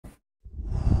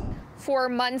For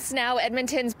months now,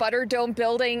 Edmonton's Butterdome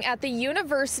building at the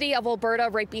University of Alberta,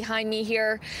 right behind me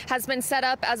here, has been set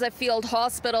up as a field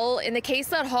hospital in the case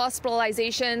that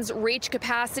hospitalizations reach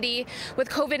capacity with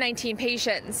COVID-19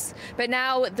 patients. But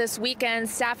now, this weekend,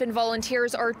 staff and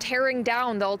volunteers are tearing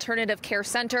down the alternative care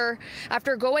centre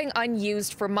after going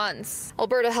unused for months.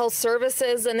 Alberta Health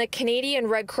Services and the Canadian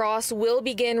Red Cross will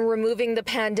begin removing the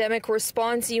pandemic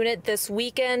response unit this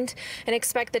weekend and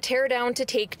expect the teardown to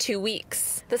take 2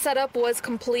 weeks. The setup was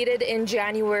completed in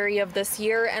January of this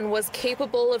year and was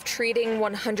capable of treating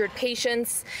 100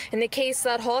 patients in the case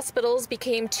that hospitals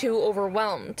became too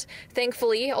overwhelmed.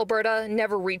 Thankfully, Alberta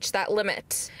never reached that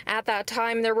limit. At that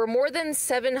time, there were more than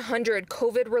 700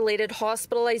 COVID-related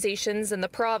hospitalizations in the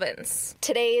province.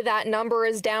 Today, that number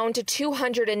is down to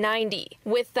 290.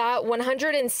 With that,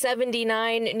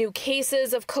 179 new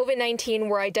cases of COVID-19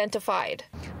 were identified.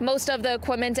 Most of the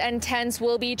equipment and tents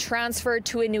will be transferred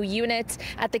to a new unit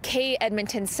at the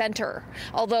Edmonton Centre.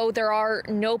 Although there are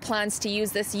no plans to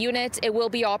use this unit, it will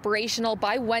be operational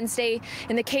by Wednesday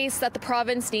in the case that the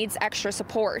province needs extra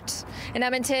support. In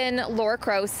Edmonton, Laura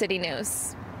Crowe, City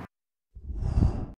News.